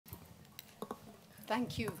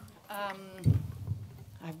Thank you.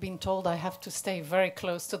 I've been told I have to stay very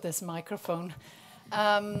close to this microphone.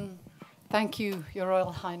 Thank you, Your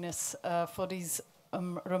Royal Highness, for these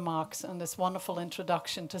remarks and this wonderful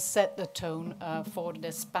introduction to set the tone for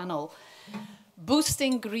this panel.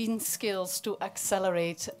 Boosting green skills to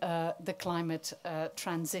accelerate the climate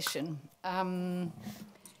transition.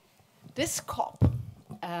 This COP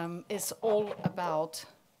is all about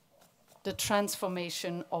the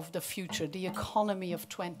transformation of the future, the economy of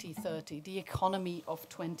 2030, the economy of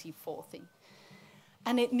 2040.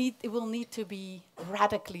 And it will need to be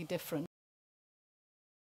radically different.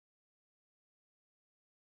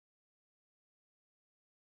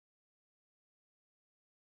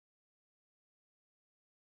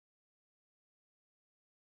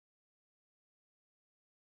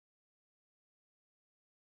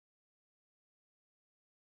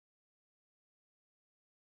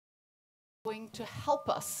 Going to help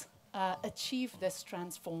us achieve this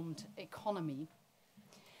transformed economy.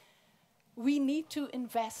 We need to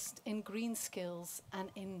invest in green skills and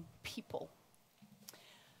in people.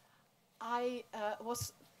 I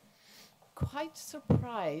was quite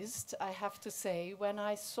surprised, I have to say, when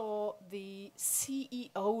I saw the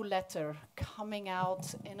CEO letter coming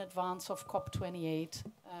out in advance of COP28.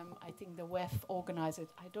 I think the WEF organized it.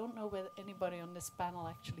 I don't know whether anybody on this panel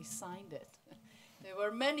actually signed it. There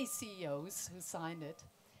were many CEOs who signed it.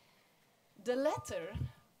 The letter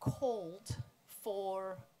called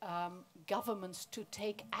for governments to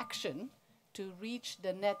take action to reach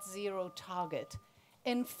the net zero target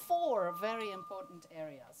in 4 very important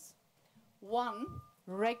areas. 1,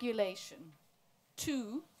 regulation.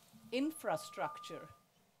 2, infrastructure.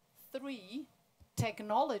 3,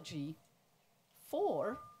 technology.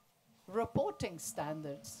 4, reporting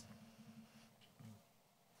standards.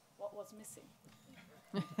 What was missing?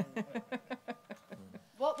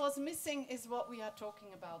 What was missing is what we are talking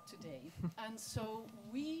about today. And so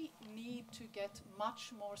we need to get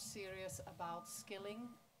much more serious about skilling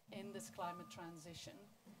in this climate transition.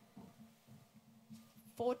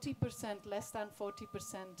 40%, less than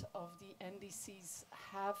 40% of the NDCs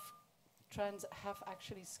have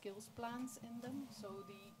actually skills plans in them. So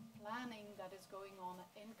the planning that is going on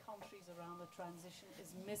in countries around the transition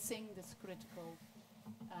is missing this critical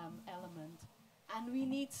element. And we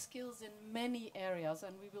need skills in many areas,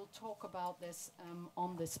 and we will talk about this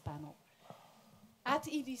on this panel. At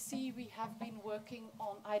EDC, we have been working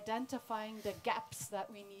on identifying the gaps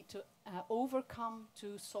that we need to overcome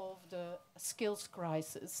to solve the skills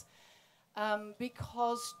crisis.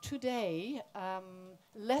 Because today,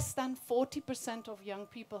 less than 40% of young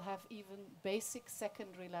people have even basic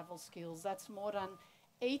secondary level skills. That's more than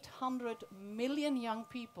 800 million young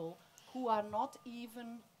people who are not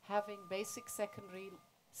even having basic secondary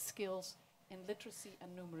skills in literacy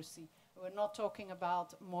and numeracy. We're not talking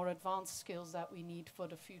about more advanced skills that we need for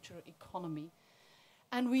the future economy.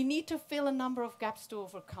 And we need to fill a number of gaps to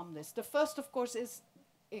overcome this. The first, of course, is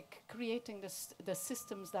creating the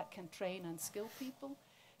systems that can train and skill people.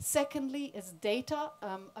 Secondly is data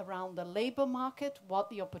around the labor market, what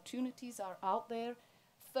the opportunities are out there.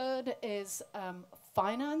 Third is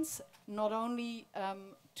finance, not only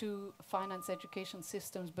to finance education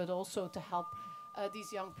systems, but also to help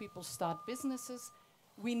these young people start businesses.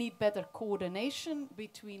 We need better coordination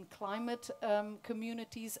between climate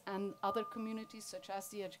communities and other communities, such as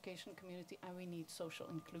the education community, and we need social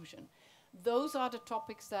inclusion. Those are the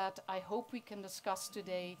topics that I hope we can discuss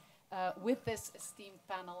today with this esteemed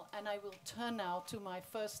panel. And I will turn now to my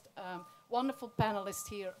first wonderful panelist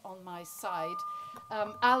here on my side,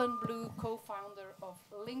 Alan Blue, co-founder of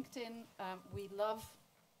LinkedIn. We love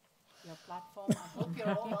your platform. I hope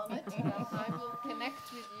you're all on it. I will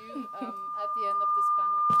connect with you at the end of this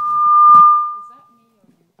panel. Is that me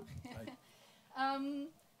or you?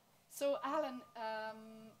 So Alan,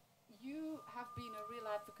 you have been a real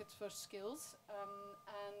advocate for skills,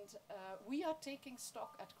 and we are taking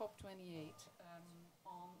stock at COP28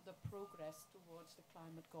 on the progress towards the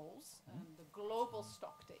climate goals and the global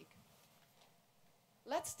stock take.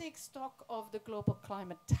 Let's take stock of the global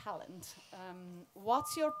climate talent.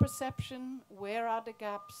 What's your perception? Where are the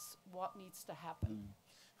gaps? What needs to happen?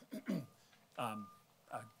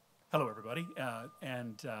 Hello, everybody. I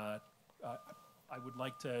would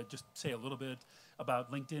like to just say a little bit about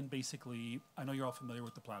LinkedIn. Basically, I know you're all familiar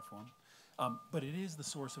with the platform, but it is the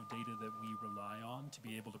source of data that we rely on to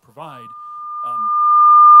be able to provide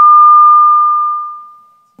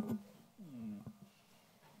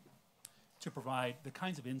the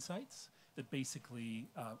kinds of insights that basically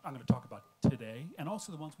I'm going to talk about today, and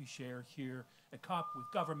also the ones we share here at COP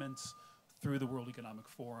with governments, through the World Economic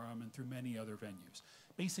Forum, and through many other venues.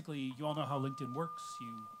 basically, you all know how LinkedIn works. You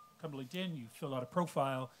come to LinkedIn, you fill out a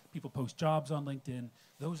profile, people post jobs on LinkedIn.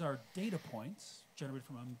 Those are data points generated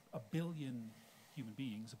from a billion human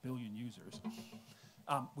beings, a billion users,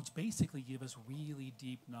 which basically give us really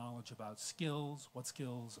deep knowledge about skills, what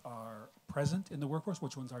skills are present in the workforce,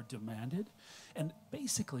 which ones are demanded, and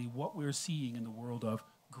basically what we're seeing in the world of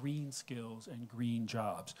green skills and green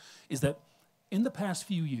jobs is that in the past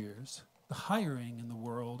few years, the hiring in the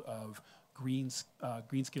world of green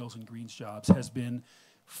skills and green jobs has been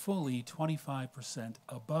fully 25%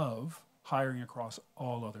 above hiring across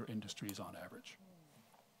all other industries on average.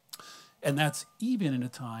 And that's even in a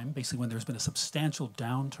time, basically, when there's been a substantial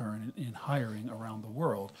downturn in hiring around the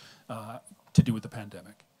world to do with the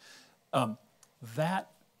pandemic.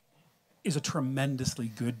 That is a tremendously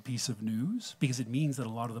good piece of news because it means that a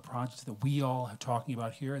lot of the projects that we all are talking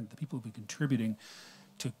about here and the people who've been contributing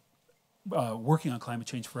to working on climate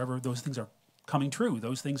change forever, those things are coming true.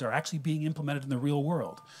 Those things are actually being implemented in the real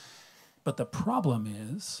world. But the problem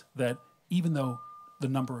is that even though the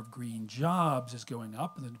number of green jobs is going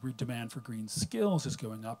up and the demand for green skills is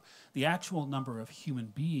going up, the actual number of human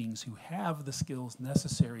beings who have the skills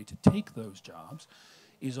necessary to take those jobs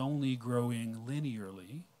is only growing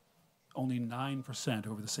linearly, only 9%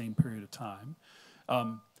 over the same period of time.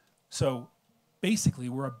 So basically,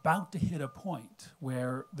 we're about to hit a point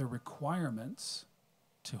where the requirements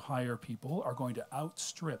to hire people are going to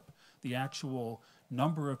outstrip the actual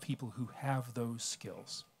number of people who have those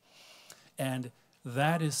skills. And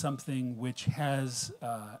that is something which has,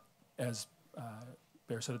 as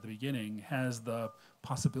Bear said at the beginning, has the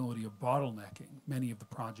possibility of bottlenecking many of the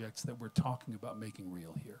projects that we're talking about making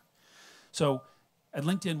real here. So at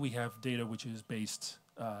LinkedIn, we have data which is based,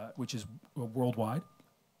 which is worldwide.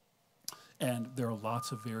 And there are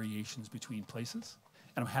lots of variations between places.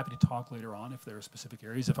 And I'm happy to talk later on if there are specific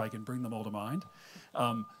areas, if I can bring them all to mind.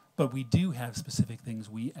 But we do have specific things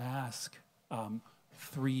we ask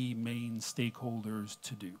three main stakeholders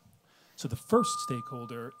to do. So the first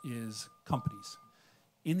stakeholder is companies.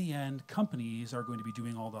 In the end, companies are going to be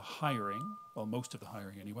doing all the hiring, well, most of the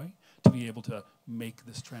hiring anyway, to be able to make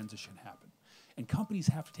this transition happen. And companies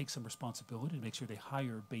have to take some responsibility to make sure they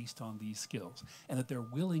hire based on these skills and that they're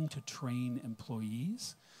willing to train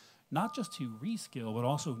employees, not just to reskill, but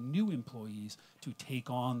also new employees to take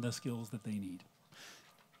on the skills that they need.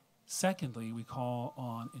 Secondly, we call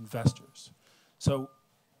on investors. So,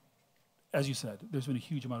 as you said, there's been a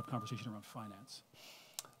huge amount of conversation around finance.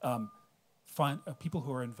 People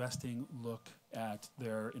who are investing look at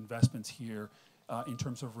their investments here in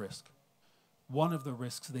terms of risk. One of the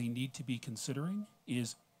risks they need to be considering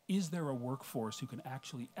is there a workforce who can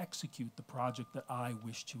actually execute the project that I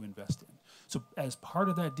wish to invest in? So as part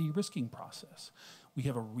of that de-risking process, we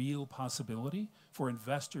have a real possibility for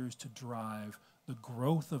investors to drive the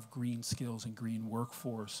growth of green skills and green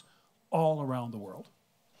workforce all around the world.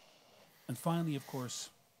 And finally, of course,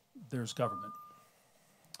 there's government.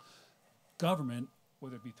 Government,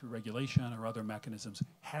 whether it be through regulation or other mechanisms,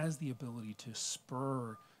 has the ability to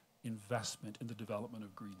spur investment in the development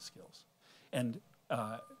of green skills. And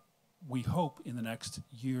we hope in the next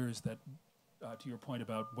years that, to your point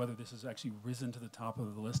about whether this has actually risen to the top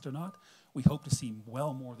of the list or not, we hope to see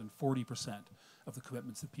well more than 40% of the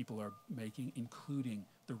commitments that people are making, including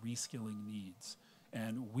the reskilling needs.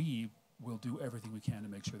 And we will do everything we can to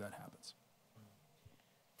make sure that happens.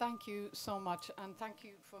 Thank you so much, and thank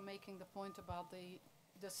you for making the point about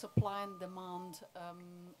the supply and demand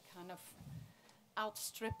kind of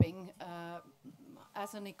outstripping.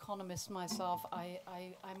 As an economist myself,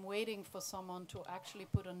 I'm waiting for someone to actually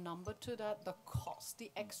put a number to that, the cost,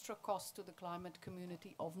 the extra cost to the climate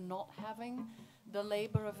community of not having the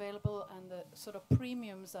labor available and the sort of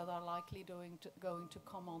premiums that are likely going to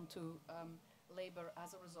come onto labor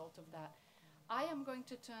as a result of that. I am going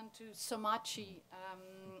to turn to Somachi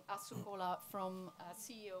Asukola, from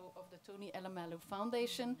CEO of the Tony Elumelu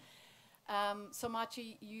Foundation.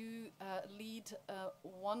 Somachi, you lead a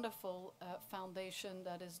wonderful foundation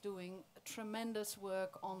that is doing tremendous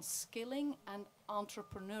work on skilling and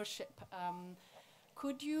entrepreneurship.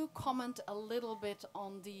 Could you comment a little bit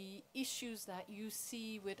on the issues that you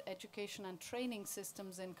see with education and training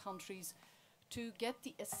systems in countries to get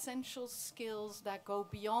the essential skills that go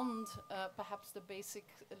beyond perhaps the basic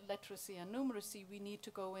literacy and numeracy? We need to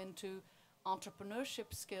go into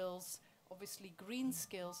entrepreneurship skills, obviously green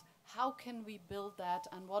skills. How can we build that,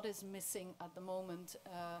 and what is missing at the moment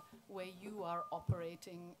where you are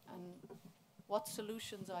operating, and what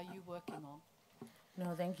solutions are you working on?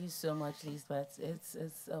 No, thank you so much, Lisbeth.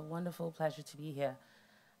 It's a wonderful pleasure to be here.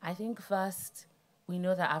 I think first, we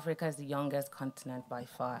know that Africa is the youngest continent by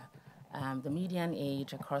far. The median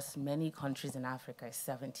age across many countries in Africa is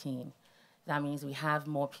 17. That means we have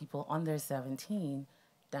more people under 17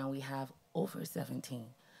 than we have over 17.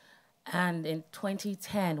 And in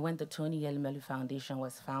 2010, when the Tony Elumelu Foundation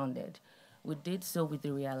was founded, we did so with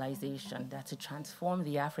the realization that to transform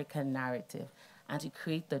the African narrative and to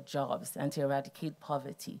create the jobs and to eradicate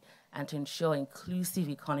poverty and to ensure inclusive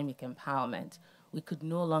economic empowerment, we could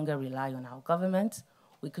no longer rely on our government.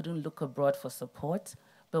 We couldn't look abroad for support,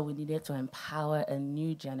 but we needed to empower a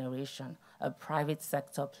new generation of private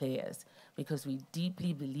sector players because we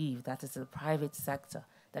deeply believe that it's the private sector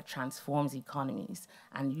that transforms economies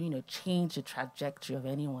and, change the trajectory of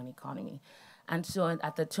any one economy. And so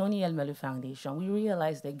at the Tony Elumelu Foundation, we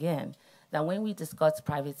realized again that when we discuss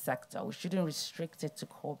private sector, we shouldn't restrict it to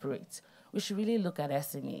corporates. We should really look at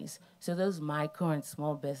SMEs, so those micro and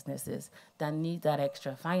small businesses that need that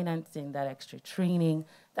extra financing, that extra training,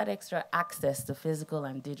 that extra access to physical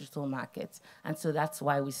and digital markets. And so that's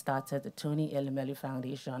why we started the Tony Elumelu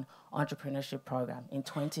Foundation Entrepreneurship Program in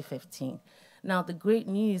 2015. Now, the great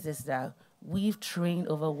news is that we've trained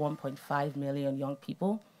over 1.5 million young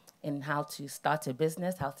people in how to start a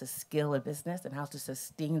business, how to scale a business, and how to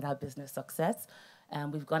sustain that business success.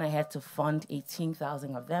 And we've gone ahead to fund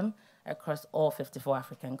 18,000 of them across all 54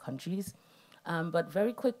 African countries. But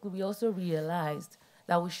very quickly, we also realized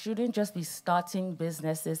that we shouldn't just be starting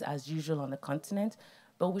businesses as usual on the continent,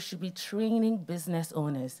 but we should be training business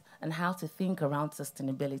owners on how to think around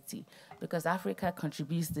sustainability, because Africa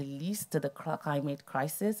contributes the least to the climate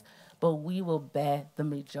crisis, but we will bear the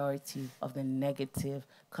majority of the negative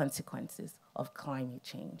consequences of climate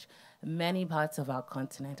change. Many parts of our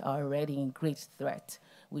continent are already in great threat.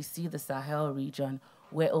 We see the Sahel region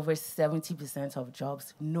where over 70% of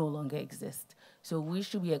jobs no longer exist. So we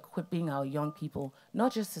should be equipping our young people,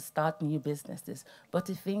 not just to start new businesses, but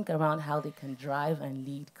to think around how they can drive and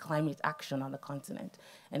lead climate action on the continent.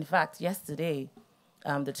 In fact, yesterday,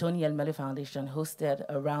 the Tony Elumelu Foundation hosted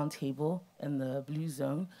a roundtable in the Blue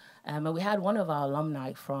Zone, and we had one of our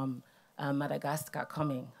alumni from Madagascar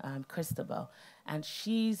coming, Christabel, and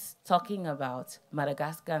she's talking about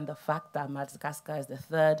Madagascar and the fact that Madagascar is the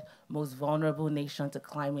third most vulnerable nation to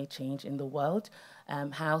climate change in the world,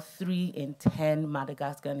 how 3 in 10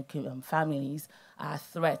 Madagascan families are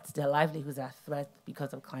threats, their livelihoods are threat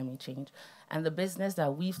because of climate change. And the business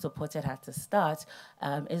that we've supported her to start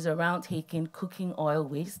is around taking cooking oil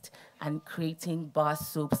waste and creating bar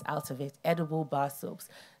soaps out of it, edible bar soaps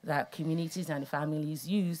that communities and families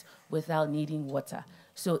use without needing water.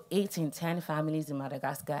 So 8 in 10 families in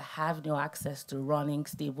Madagascar have no access to running,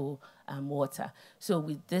 stable water. So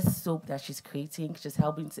with this soap that she's creating, she's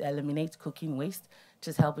helping to eliminate cooking waste.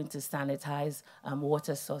 She's helping to sanitize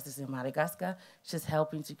water sources in Madagascar. She's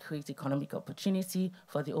helping to create economic opportunity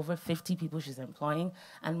for the over 50 people she's employing.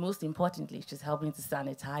 And most importantly, she's helping to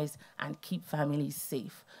sanitize and keep families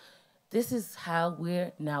safe. This is how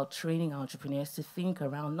we're now training entrepreneurs to think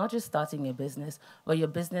around not just starting a business, but your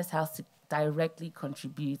business has to directly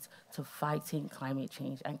contribute to fighting climate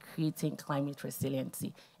change and creating climate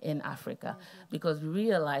resiliency in Africa. Because we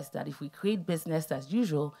realize that if we create business as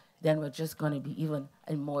usual, then we're just going to be even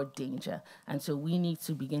in more danger. And so we need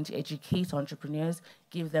to begin to educate entrepreneurs,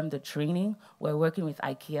 give them the training. We're working with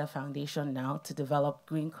IKEA Foundation now to develop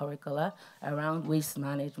green curricula around waste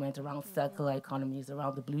management, around circular economies,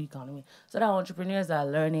 around the blue economy, so that entrepreneurs are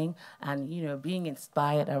learning and being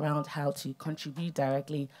inspired around how to contribute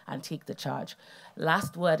directly and take the charge.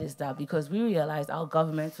 Last word is that because we realize our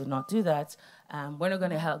governments will not do that, we're not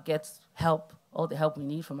going to get all the help we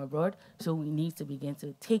need from abroad, so we need to begin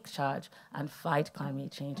to take charge and fight climate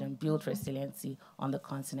change and build resiliency on the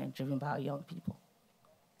continent driven by our young people.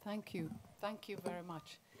 Thank you. Thank you very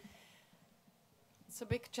much. It's a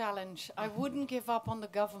big challenge. I wouldn't give up on the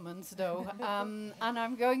governments, though. And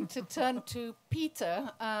I'm going to turn to Peter.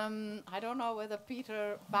 I don't know whether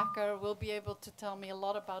Peter Bakker will be able to tell me a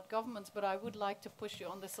lot about governments, but I would like to push you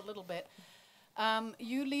on this a little bit.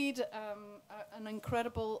 You lead an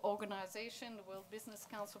incredible organization, the World Business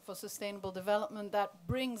Council for Sustainable Development, that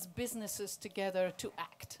brings businesses together to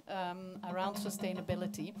act around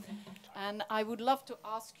sustainability. And I would love to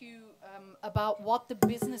ask you about what the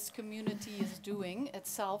business community is doing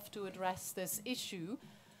itself to address this issue.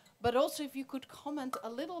 But also if you could comment a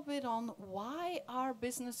little bit on why are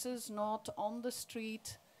businesses not on the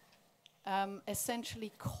street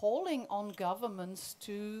essentially calling on governments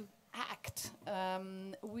to act.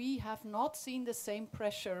 We have not seen the same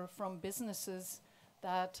pressure from businesses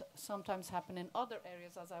that sometimes happen in other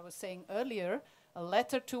areas. As I was saying earlier, a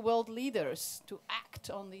letter to world leaders to act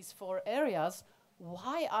on these 4 areas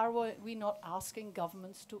why are we not asking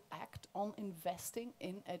governments to act on investing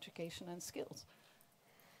in education and skills?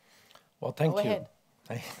 Well, thank Go you. ahead.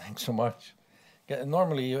 Thanks so much.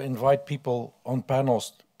 Normally you invite people on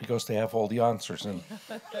panels because they have all the answers. And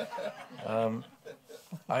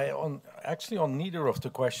actually on neither of the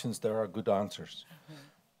questions there are good answers.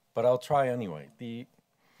 But I'll try anyway. The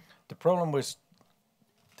problem with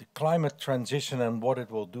the climate transition and what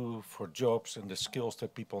it will do for jobs and the skills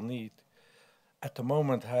that people need at the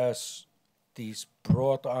moment has these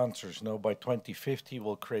broad answers. By 2050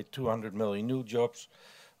 we'll create 200 million new jobs.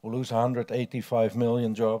 We'll lose 185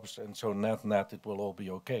 million jobs, and so net, it will all be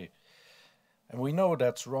okay. And we know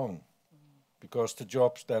that's wrong, because the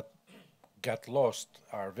jobs that get lost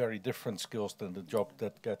are very different skills than the job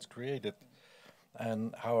that gets created.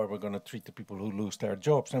 And how are we going to treat the people who lose their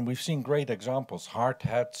jobs? And we've seen great examples. Hard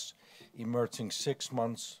hats emerging 6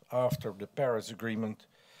 months after the Paris Agreement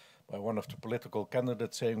by one of the political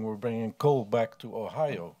candidates saying we're bringing coal back to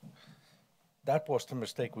Ohio. That was the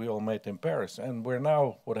mistake we all made in Paris. And we're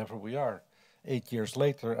now, whatever we are, 8 years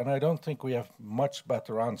later, and I don't think we have much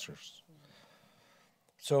better answers.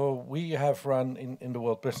 So we have run in the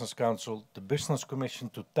World Business Council the Business Commission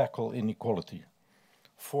to tackle inequality.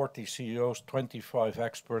 40 CEOs, 25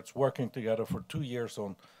 experts working together for 2 years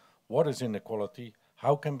on what is inequality,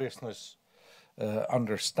 how can business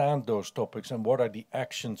understand those topics, and what are the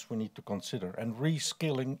actions we need to consider. And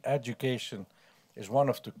reskilling education is one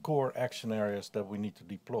of the core action areas that we need to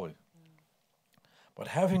deploy. But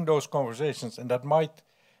having those conversations, and that might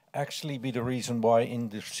actually be the reason why in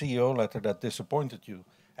the CEO letter that disappointed you,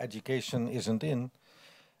 education isn't in,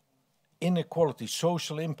 inequality,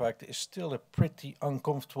 social impact is still a pretty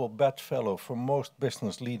uncomfortable bedfellow for most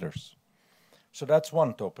business leaders. So that's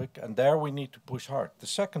one topic, and there we need to push hard. The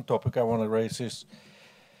second topic I want to raise is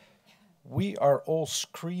we are all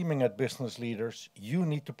screaming at business leaders, you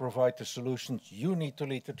need to provide the solutions, you need to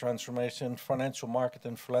lead the transformation, financial market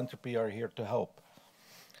and philanthropy are here to help.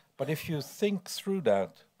 But if you think through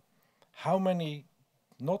that, how many,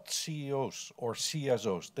 not CEOs or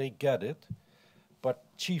CSOs, they get it, but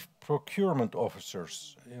chief procurement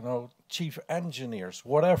officers, chief engineers,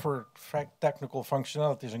 whatever technical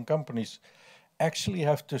functionalities in companies actually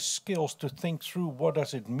have the skills to think through what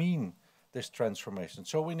does it mean, this transformation.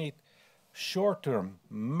 So we need short-term,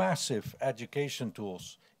 massive education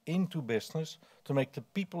tools into business to make the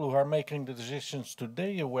people who are making the decisions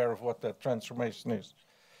today aware of what that transformation is.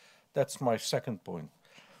 That's my second point.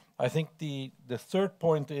 I think the third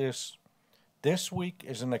point is this week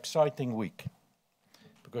is an exciting week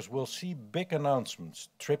because we'll see big announcements,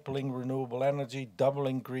 tripling renewable energy,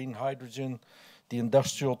 doubling green hydrogen, the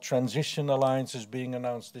Industrial Transition Alliance is being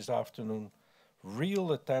announced this afternoon,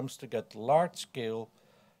 real attempts to get large-scale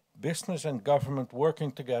business and government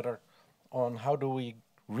working together on how do we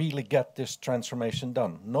really get this transformation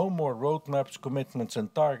done. No more roadmaps, commitments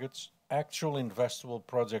and targets, actual investable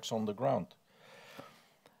projects on the ground.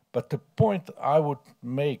 But the point I would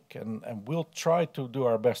make, and we'll try to do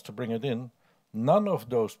our best to bring it in, none of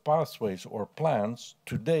those pathways or plans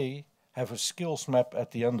today have a skills map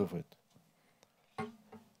at the end of it.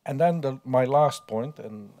 And then my last point,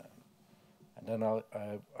 and then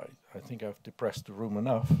I think I've depressed the room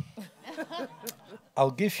enough.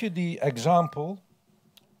 I'll give you the example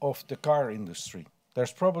of the car industry.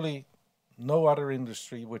 There's probably no other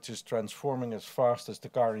industry which is transforming as fast as the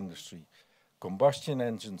car industry. Combustion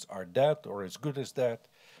engines are dead or as good as dead.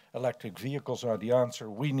 Electric vehicles are the answer.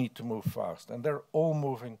 We need to move fast. And they're all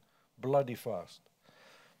moving bloody fast.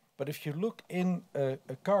 But if you look in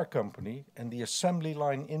a car company and the assembly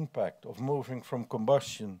line impact of moving from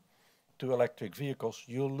combustion to electric vehicles,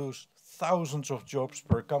 you'll lose thousands of jobs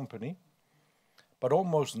per company. But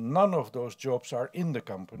almost none of those jobs are in the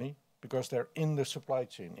company because they're in the supply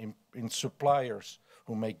chain, in suppliers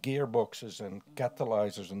who make gearboxes and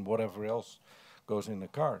catalyzers and whatever else goes in the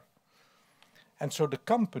car. And so the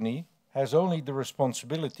company has only the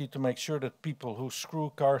responsibility to make sure that people who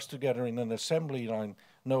screw cars together in an assembly line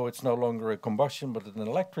know it's no longer a combustion but an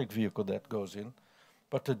electric vehicle that goes in.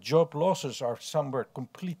 But the job losses are somewhere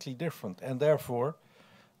completely different and therefore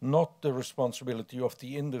not the responsibility of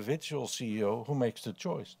the individual CEO who makes the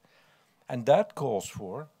choice. And that calls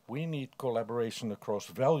for, we need collaboration across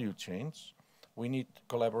value chains, we need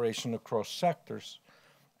collaboration across sectors,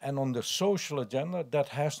 and on the social agenda, that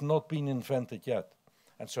has not been invented yet.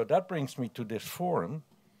 And so that brings me to this forum.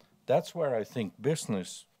 That's where I think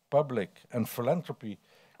business, public, and philanthropy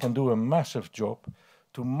can do a massive job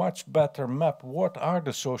to much better map what are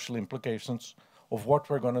the social implications of what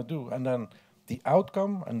we're going to do. And then the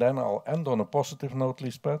outcome, and then I'll end on a positive note,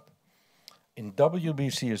 Lisbeth, In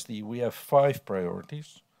WBCSD, we have 5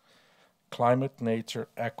 priorities: climate, nature,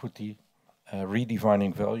 equity,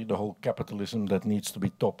 redefining value, the whole capitalism that needs to be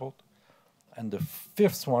toppled. And the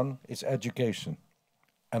 5th one is education.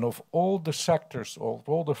 And of all the sectors, of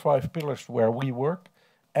all the 5 pillars where we work,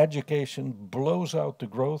 education blows out the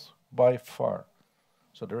growth by far.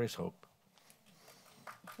 So there is hope.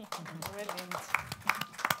 Brilliant.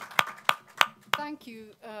 Thank you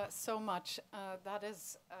so much.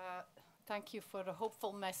 Thank you for the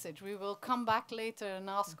hopeful message. We will come back later and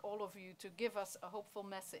ask all of you to give us a hopeful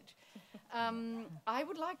message. I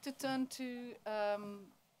would like to turn to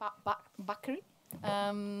Bakary.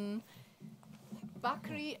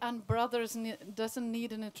 Bakary and Brothers doesn't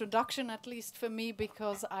need an introduction, at least for me,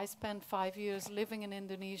 because I spent 5 years living in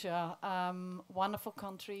Indonesia. Wonderful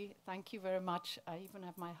country. Thank you very much. I even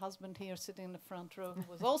have my husband here sitting in the front row who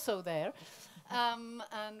was also there. And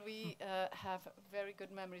we have very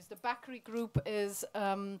good memories. The Bakary Group is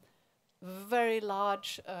very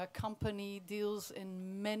large company, deals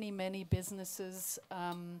in many, many businesses.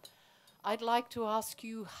 I'd like to ask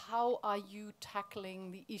you, how are you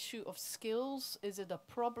tackling the issue of skills? Is it a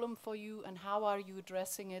problem for you, and how are you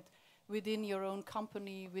addressing it within your own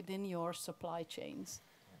company, within your supply chains?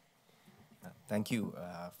 Thank you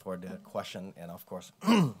for the question and, of course,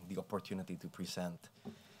 the opportunity to present.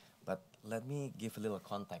 But let me give a little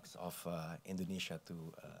context of Indonesia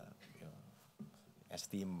to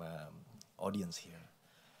esteemed audience here.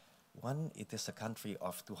 One, it is a country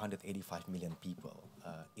of 285 million people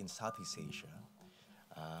in Southeast Asia,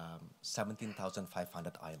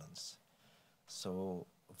 17,500 islands. So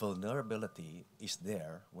vulnerability is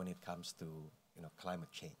there when it comes to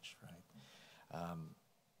climate change, right?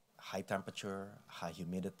 High temperature, high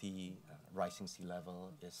humidity, rising sea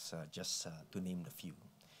level is just to name the few.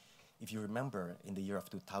 If you remember, in the year of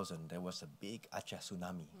 2000, there was a big Aceh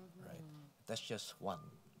tsunami, right? That's just one.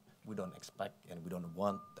 We don't expect and we don't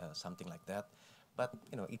want something like that, but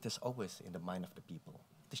it is always in the mind of the people.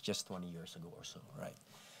 It's just 20 years ago or so, right?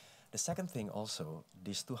 The second thing also,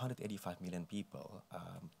 these 285 million people,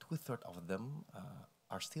 2/3 of them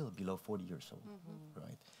are still below 40 years old,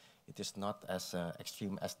 right? It is not as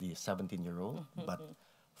extreme as the 17-year-old, but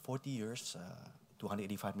 40 years,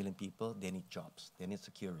 285 million people, they need jobs, they need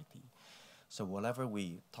security. So whatever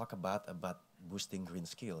we talk about boosting green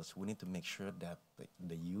skills, we need to make sure that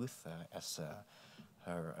the youth, as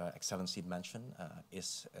Her Excellency mentioned,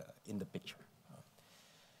 is in the picture.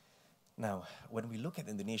 Now, when we look at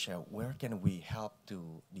Indonesia, where can we help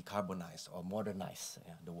to decarbonize or modernize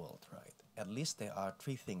the world, right? At least there are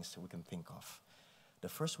 3 things we can think of. The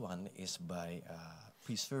first one is by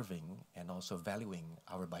preserving and also valuing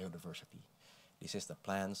our biodiversity. This is the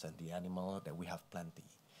plants and the animal that we have plenty.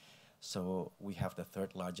 So we have the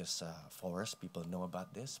 3rd largest forest. People know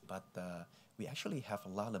about this, but we actually have a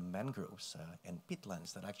lot of mangroves and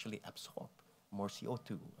peatlands that actually absorb more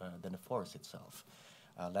CO2 than the forest itself.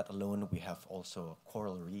 Let alone we have also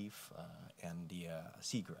coral reef and the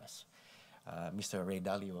seagrass. Mr. Ray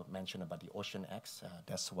Dalio mentioned about the Ocean X.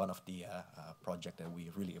 That's one of the projects that we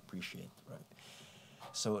really appreciate, right?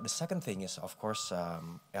 So the second thing is, of course,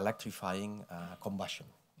 electrifying combustion.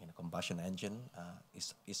 Combustion engine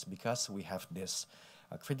is because we have this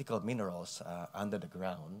critical minerals under the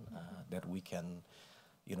ground that we can,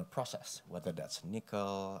 process, whether that's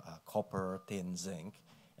nickel, copper, tin, zinc,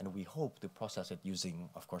 and we hope to process it using,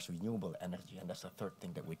 of course, renewable energy, and that's the third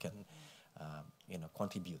thing that we can,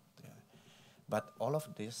 contribute. But all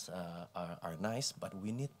of this are nice, but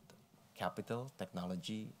we need capital,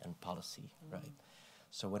 technology, and policy, right?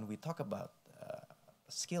 So when we talk about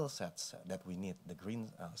skill sets that we need, the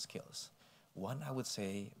green skills, one, I would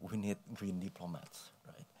say we need green diplomats,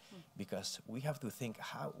 right? Because we have to think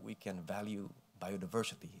how we can value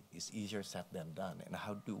biodiversity. Is easier said than done, and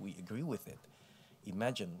how do we agree with it?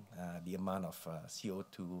 Imagine the amount of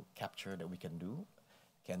CO2 capture that we can do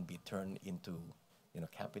can be turned into,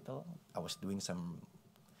 capital. I was doing some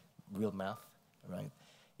real math, right?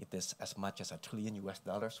 It is as much as $1 trillion,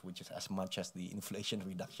 which is as much as the Inflation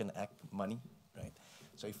Reduction Act money, right?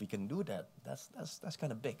 So if we can do that, that's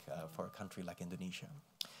kind of big for a country like Indonesia.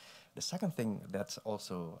 The second thing that's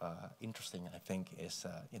also interesting, I think, is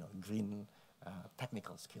green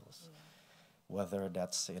technical skills. Whether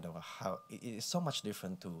that's how it is so much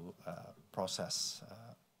different to process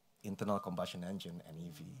internal combustion engine and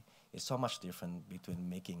EV. It's so much different between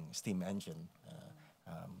making steam engine,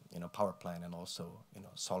 power plant, and also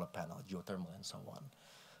solar panel, geothermal, and so on.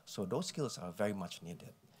 So those skills are very much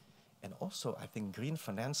needed. And also, I think green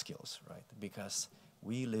finance skills, right? Because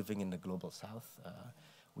we living in the global south,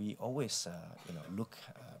 we always look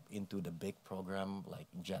into the big program like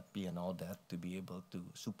JETP and all that to be able to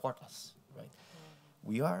support us, right?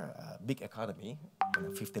 We are a big economy,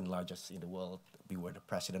 15th largest in the world. We were the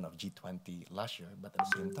president of G20 last year, but at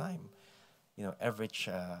the same time, average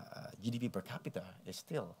GDP per capita is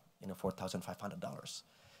still, $4,500.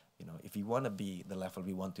 If we want to be the level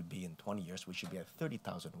we want to be in 20 years, we should be at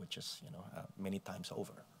 30,000, which is, many times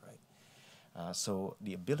over, right? So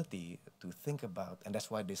the ability to think about, and that's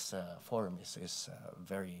why this forum is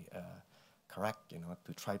very correct,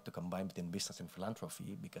 to try to combine between business and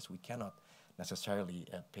philanthropy, because we cannot necessarily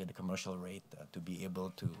pay the commercial rate to be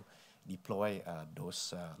able to deploy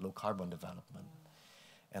those low carbon development.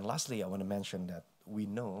 And lastly, I want to mention that we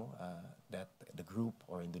know that the group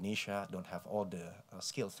or Indonesia don't have all the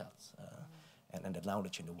skill sets and the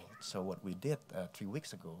knowledge in the world. So what we did 3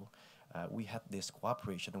 weeks ago, we had this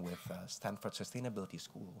cooperation with Stanford Sustainability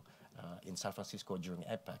School in San Francisco during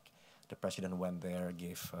APEC. The president went there,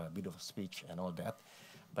 gave a bit of a speech and all that.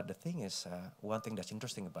 But the thing is, one thing that's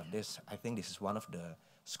interesting about this, I think this is one of the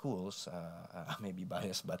schools, I may be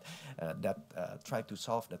biased, but that try to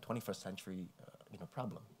solve the 21st century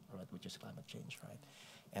problem, right, which is climate change, right?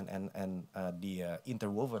 And the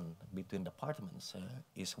interwoven between departments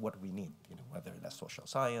is what we need, whether that's social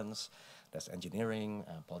science, that's engineering,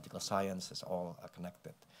 political science, is all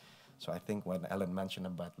connected. So I think when Ellen mentioned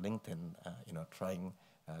about LinkedIn, trying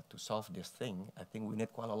to solve this thing, I think we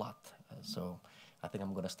need quite a lot. So I think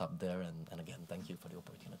I'm going to stop there, and again, thank you for the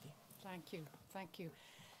opportunity. Thank you, thank you.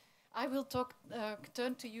 I will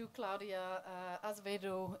turn to you, Claudia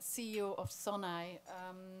Azevedo, CEO of Sonai.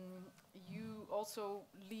 You also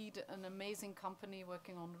lead an amazing company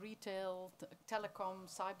working on retail, telecom,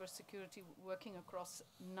 cybersecurity, working across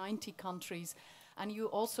 90 countries. And you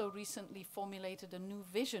also recently formulated a new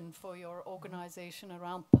vision for your organization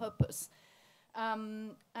around purpose.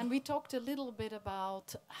 And we talked a little bit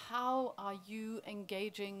about how are you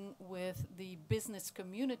engaging with the business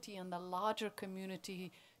community and the larger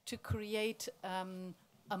community to create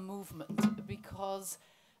a movement, because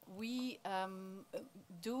we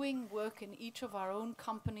doing work in each of our own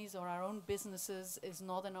companies or our own businesses is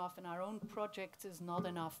not enough, and our own projects is not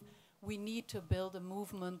enough. We need to build a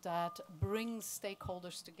movement that brings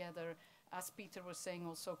stakeholders together, as Peter was saying,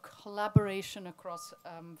 also collaboration across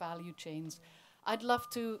value chains. I'd love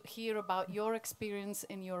to hear about your experience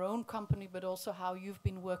in your own company, but also how you've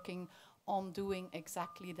been working on doing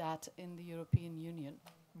exactly that in the European Union.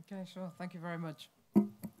 Okay, sure. Thank you very much.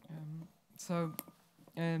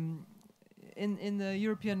 In the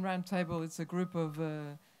European Roundtable, it's a group of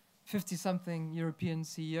 50-something European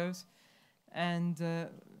CEOs, and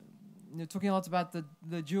talking a lot about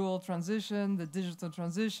the dual transition, the digital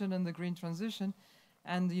transition, and the green transition.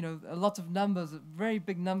 And a lot of numbers, very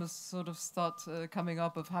big numbers, sort of start coming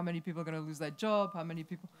up of how many people are going to lose their job, how many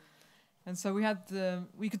people. And so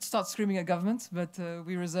we could start screaming at governments, but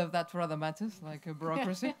we reserve that for other matters, like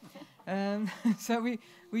bureaucracy. So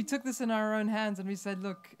we took this in our own hands, and we said,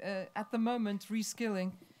 look, at the moment,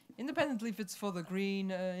 reskilling, independently if it's for the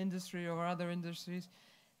green industry or other industries,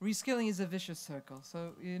 reskilling is a vicious circle.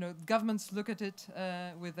 So, governments look at it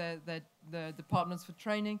with their departments for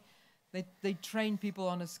training. They train people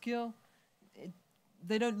on a skill.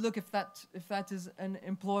 They don't look if that is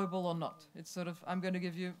employable or not. It's sort of, I'm going to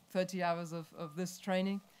give you 30 hours of this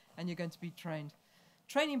training, and you're going to be trained.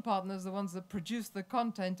 Training partners, the ones that produce the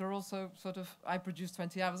content, are also sort of, I produce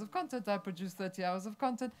 20 hours of content, I produce 30 hours of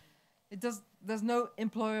content. There's no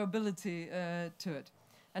employability to it.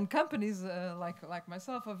 And companies like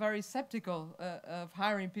myself are very skeptical of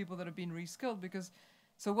hiring people that have been reskilled, because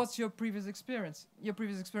so what's your previous experience? Your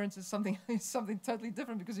previous experience is something totally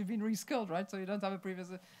different, because you've been reskilled, right? So you don't have a previous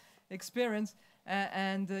experience,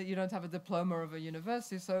 and you don't have a diploma of a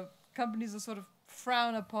university. So companies are sort of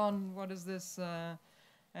frown upon what is this.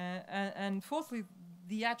 And fourthly,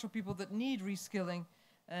 the actual people that need reskilling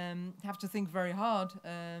have to think very hard.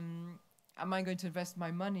 Am I going to invest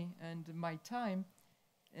my money and my time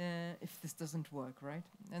if this doesn't work, right?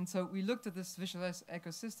 And so we looked at this visualized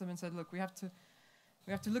ecosystem and said, look, we have to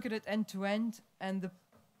look at it end to end, and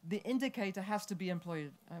the indicator has to be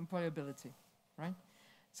employability, right?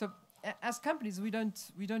 So as companies, we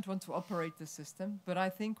don't want to operate the system, but I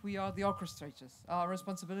think we are the orchestrators. Our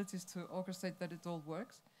responsibility is to orchestrate that it all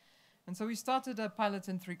works. And so we started a pilot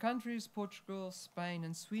in 3 countries, Portugal, Spain,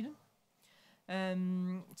 and Sweden.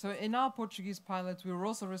 So in our Portuguese pilot, we were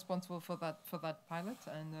also responsible for that pilot,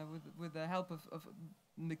 and with the help of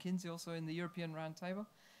McKinsey, also in the European Roundtable.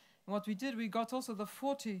 And what we did, we got also the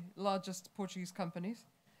 40 largest Portuguese companies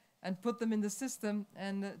and put them in the system,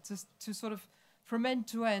 and to sort of, from end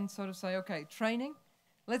to end, sort of say, okay, training,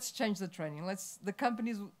 let's change the training. The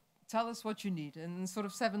companies tell us what you need. And sort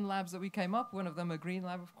of 7 labs that we came up, one of them a green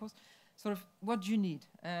lab, of course, sort of what do you need?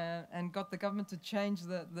 And got the government to change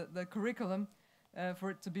the curriculum for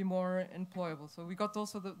it to be more employable. So we got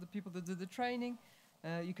also the people that did the training.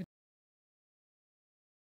 You could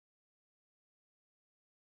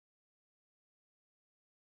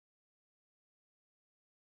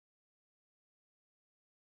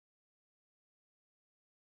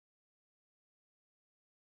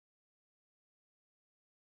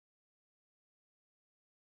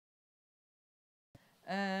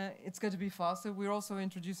it's going to be faster. We're also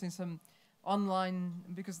introducing some online,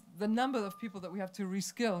 because the number of people that we have to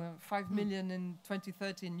reskill, 5 million in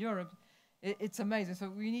 2030 in Europe, it's amazing. So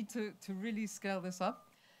we need to really scale this up.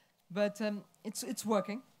 But it's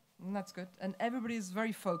working, and that's good. And everybody is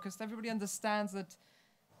very focused. Everybody understands that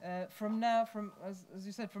from now, as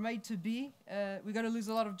you said, from A to B, we're going to lose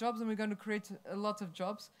a lot of jobs, and we're going to create a lot of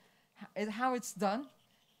jobs. How it's done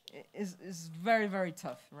is very, very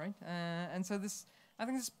tough, right? And so I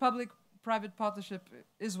think this public-private partnership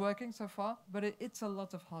is working so far, but it's a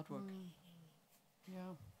lot of hard work.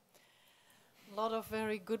 Yeah. A lot of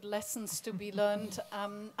very good lessons to be learned.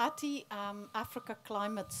 At the Africa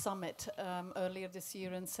Climate Summit earlier this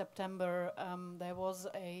year in September, there was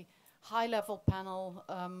a high-level panel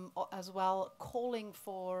as well calling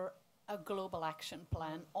for a global action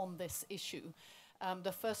plan on this issue.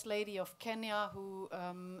 The First Lady of Kenya, who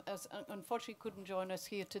unfortunately couldn't join us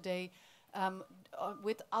here today,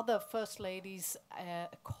 with other First Ladies,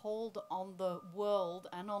 called on the world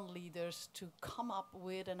and on leaders to come up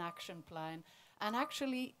with an action plan, and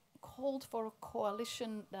actually called for a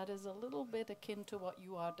coalition that is a little bit akin to what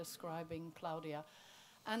you are describing, Claudia.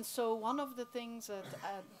 And so one of the things that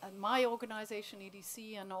at my organization,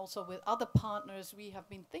 EDC, and also with other partners we have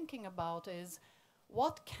been thinking about is,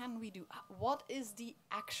 what can we do? What is the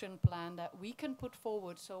action plan that we can put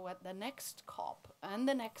forward so at the next COP and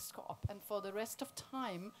the next COP and for the rest of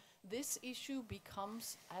time, this issue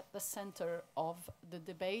becomes at the center of the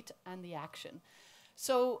debate and the action.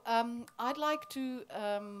 So I'd like to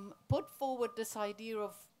put forward this idea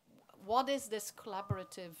of what is this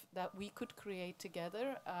collaborative that we could create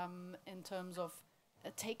together in terms of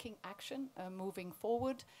taking action, moving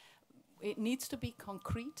forward. It needs to be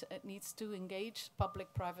concrete. It needs to engage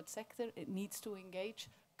public-private sector. It needs to engage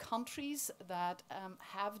countries that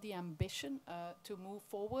have the ambition to move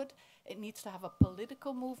forward. It needs to have a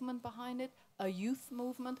political movement behind it, a youth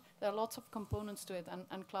movement. There are lots of components to it.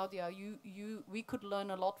 And Claudia, we could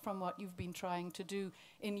learn a lot from what you've been trying to do.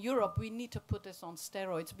 In Europe, we need to put this on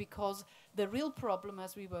steroids, because the real problem,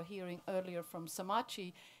 as we were hearing earlier from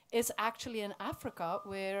Samachi, is actually in Africa,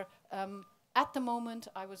 where at the moment,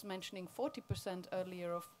 I was mentioning 40%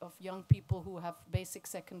 earlier of young people who have basic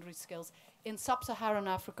secondary skills. In sub-Saharan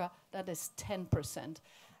Africa, that is 10%.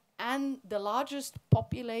 And the largest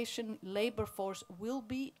population labor force will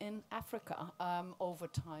be in Africa over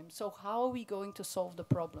time. So how are we going to solve the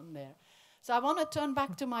problem there? So I want to turn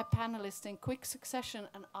back to my panelists in quick succession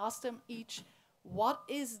and ask them each, what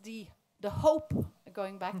is the hope,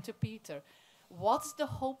 going back to Peter, what's the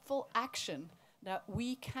hopeful action that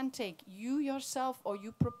we can take, you yourself, or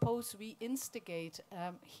you propose we instigate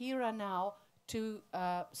here and now to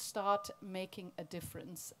start making a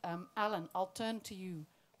difference? Alan, I'll turn to you.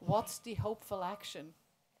 What's the hopeful action?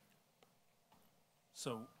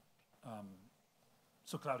 So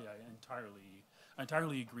Claudia, I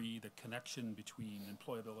entirely agree. The connection between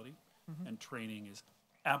employability and training is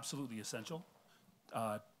absolutely essential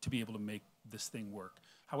to be able to make this thing work.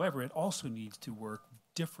 However, it also needs to work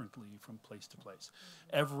differently from place to place.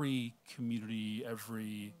 Every community,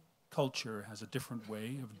 every culture has a different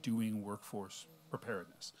way of doing workforce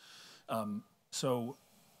preparedness. So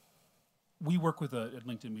we work with at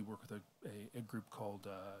LinkedIn, we work with a group called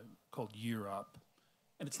Year Up.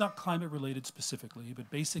 And it's not climate related specifically, but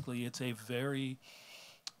basically it's a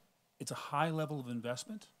high level of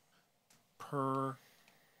investment per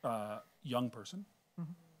young person.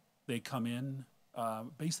 They come in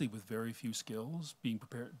basically with very few skills, being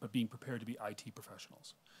prepared to be IT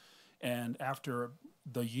professionals. And after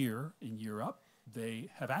the year in Year Up, they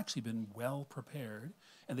have actually been well prepared,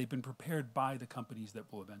 and they've been prepared by the companies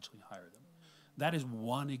that will eventually hire them. That is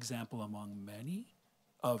one example among many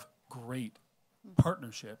of great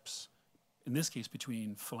partnerships, in this case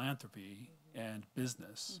between philanthropy and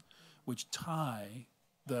business, which tie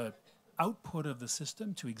the output of the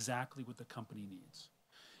system to exactly what the company needs.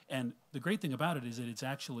 And the great thing about it is that it's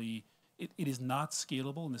actually, it is not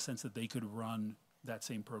scalable in the sense that they could run that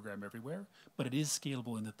same program everywhere, but it is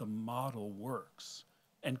scalable in that the model works.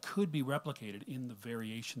 and could be replicated in the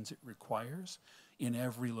variations it requires in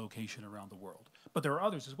every location around the world. But there are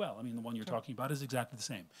others as well. I mean, the one you're talking about is exactly the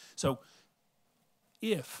same. So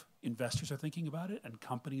if investors are thinking about it and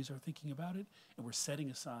companies are thinking about it, and we're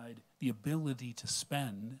setting aside the ability to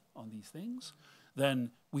spend on these things,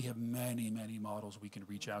 then we have many, many models we can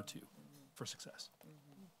reach out to for success.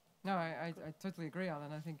 No, I totally agree,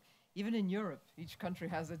 Alan. I think even in Europe, each country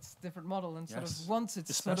has its different model and sort Yes. of wants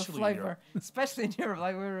its Especially sort of in flavor, Europe. especially in Europe,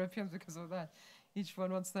 like we're Europeans because of that. Each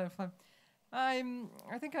one wants their flavor. I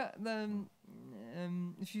think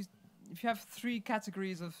if you have three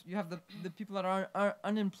categories of, you have the people that are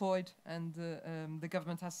unemployed, and the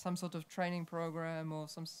government has some sort of training program or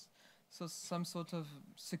some sort of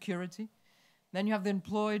security. Then you have the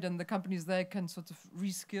employed, and the companies there can sort of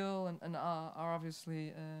reskill and are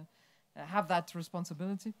obviously have that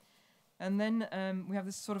responsibility. And then we have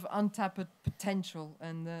this sort of untapped potential,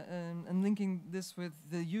 and linking this with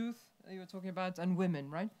the youth you were talking about and women,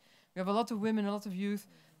 right? We have a lot of women, a lot of youth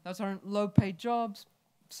that are in low-paid jobs,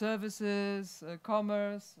 services,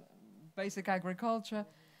 commerce, basic agriculture,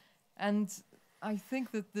 and I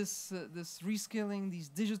think that this reskilling, these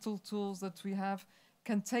digital tools that we have,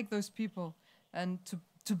 can take those people and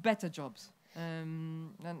to better jobs.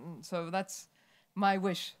 And so that's my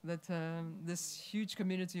wish, that this huge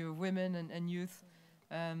community of women and youth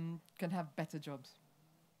can have better jobs.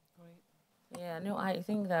 Yeah, no, I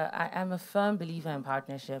think that I'm a firm believer in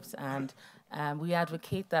partnerships, and we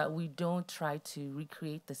advocate that we don't try to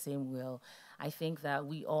recreate the same wheel. I think that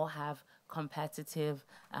we all have competitive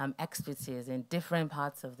expertise in different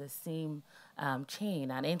parts of the same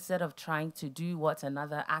chain, and instead of trying to do what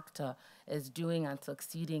another actor is doing and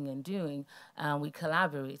succeeding in doing, we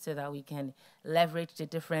collaborate so that we can leverage the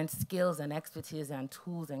different skills and expertise and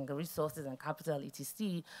tools and resources and capital,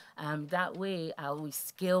 etc. That way we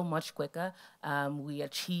scale much quicker, we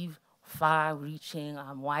achieve far-reaching,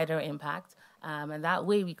 wider impact, and that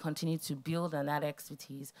way we continue to build on that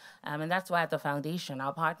expertise. And that's why at the foundation,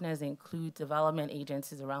 our partners include development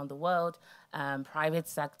agencies around the world, private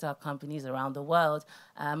sector companies around the world,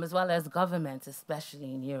 as well as governments,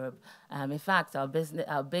 especially in Europe. In fact, our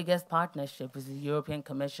biggest partnership is the European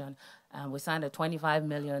Commission. We signed a $25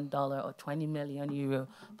 million or 20 million euro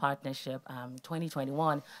partnership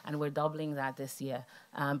 2021, and we're doubling that this year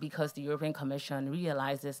because the European Commission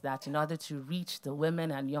realizes that in order to reach the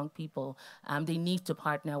women and young people, they need to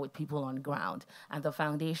partner with people on ground. And the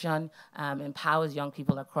foundation empowers young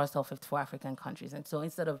people across all 54 African countries. And so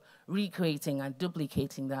instead of recreating and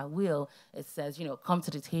duplicating that wheel, it says, you know, come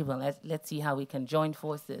to the table. Let's see how we can join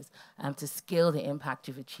forces to scale the impact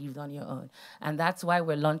you've achieved on your own. And that's why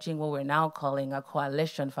we're launching what we're now calling a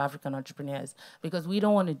coalition for African entrepreneurs, because we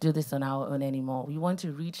don't want to do this on our own anymore. We want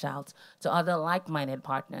to reach out to other like-minded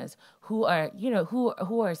partners who are, you know,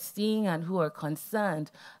 who are seeing and who are concerned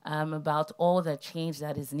about all the change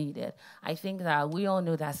that is needed. I think that we all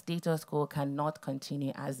know that status quo cannot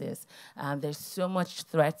continue as is. There's so much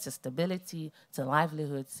threat to stability, to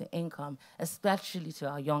livelihoods, to income, especially to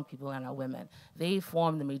our young people and our women. They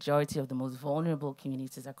form the majority of the most vulnerable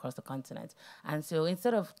communities across the continent. And so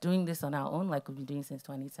instead of doing this on our own, like we've been doing since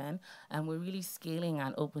 2010, we're really scaling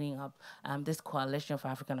and opening up this coalition for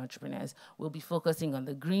African entrepreneurs. We'll be focusing on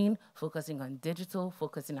the green, focusing on digital,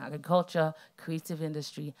 focusing on agriculture, creative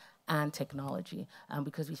industry, and technology,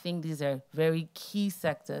 because we think these are very key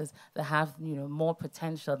sectors that have, you know, more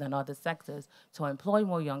potential than other sectors to employ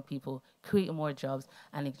more young people, create more jobs,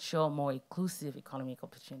 and ensure more inclusive economic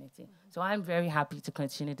opportunity. So I'm very happy to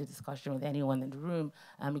continue the discussion with anyone in the room,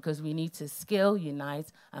 because we need to scale,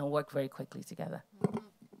 unite, and work very quickly together.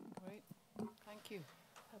 Great, thank you.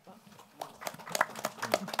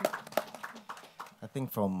 I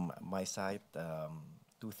think from my side,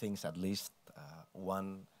 two things at least.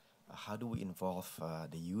 One, how do we involve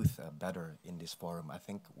the youth better in this forum? I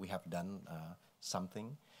think we have done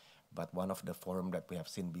something, but one of the forum that we have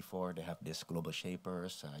seen before, they have this global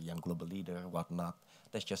shapers, young global leader, whatnot.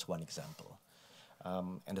 That's just one example.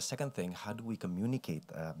 And the second thing, how do we communicate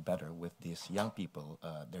better with these young people?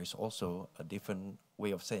 There's also a different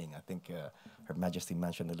way of saying. I think Her Majesty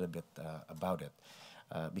mentioned a little bit about it.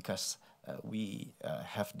 Because we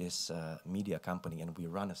have this media company and we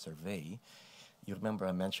run a survey. You remember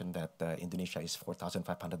I mentioned that Indonesia is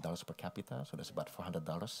 $4,500 per capita, so that's about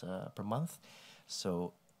 $400 per month.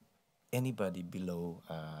 So anybody below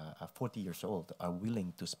 40 years old are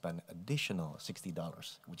willing to spend additional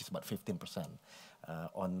 $60, which is about 15%,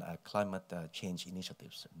 on climate change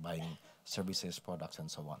initiatives, buying services, products, and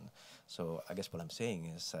so on. So I guess what I'm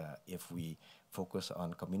saying is if we focus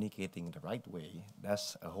on communicating the right way,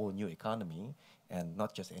 that's a whole new economy, and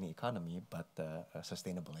not just any economy, but a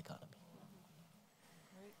sustainable economy.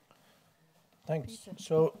 Thanks. Peter.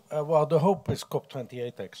 So, well, the hope is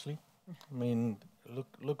COP28, actually. I mean,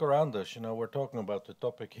 look around us. You know, we're talking about the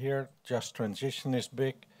topic here. Just transition is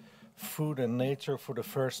big. Food and nature for the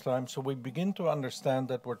first time. So we begin to understand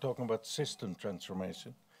that we're talking about system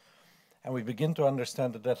transformation. And we begin to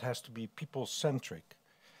understand that that has to be people-centric.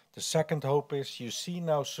 The second hope is you see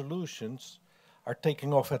now solutions are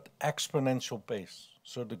taking off at exponential pace.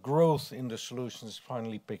 So the growth in the solutions is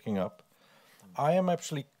finally picking up. I am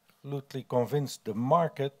absolutely convinced the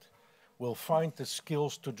market will find the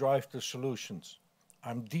skills to drive the solutions.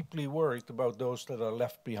 I'm deeply worried about those that are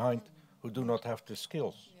left behind who do not have the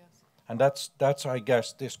skills. Yes. And that's, I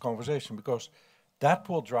guess, this conversation, because that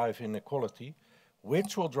will drive inequality,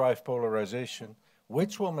 which will drive polarization,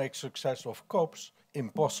 which will make success of COPs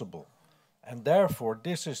impossible. And therefore,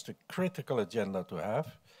 this is the critical agenda to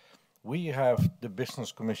have. We have the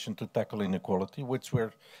Business Commission to tackle inequality, which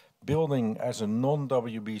we're building as a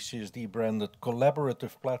non-WBCSD branded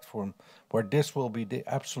collaborative platform where this will be the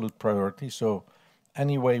absolute priority. So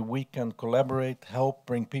any way we can collaborate, help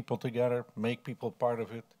bring people together, make people part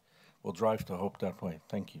of it, will drive the hope that way.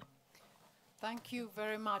 Thank you. Thank you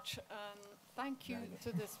very much. Thank you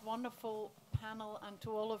to this wonderful panel and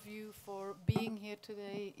to all of you for being here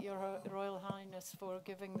today, Your Royal Highness, for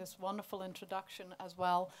giving this wonderful introduction as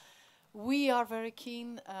well. We are very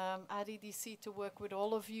keen at EDC to work with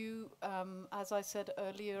all of you. As I said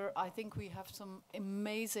earlier, I think we have some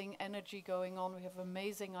amazing energy going on. We have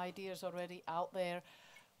amazing ideas already out there.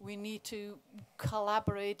 We need to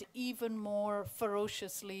collaborate even more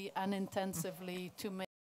ferociously and intensively to make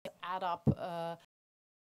it add up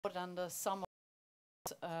more than the sum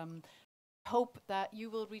of hope that you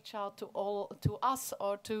will reach out to us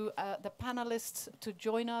or to the panelists to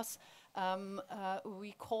join us.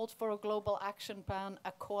 We called for a global action plan,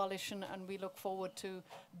 a coalition, and we look forward to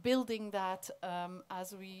building that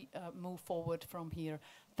as we move forward from here.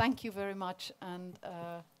 Thank you very much, and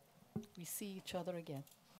we see each other again.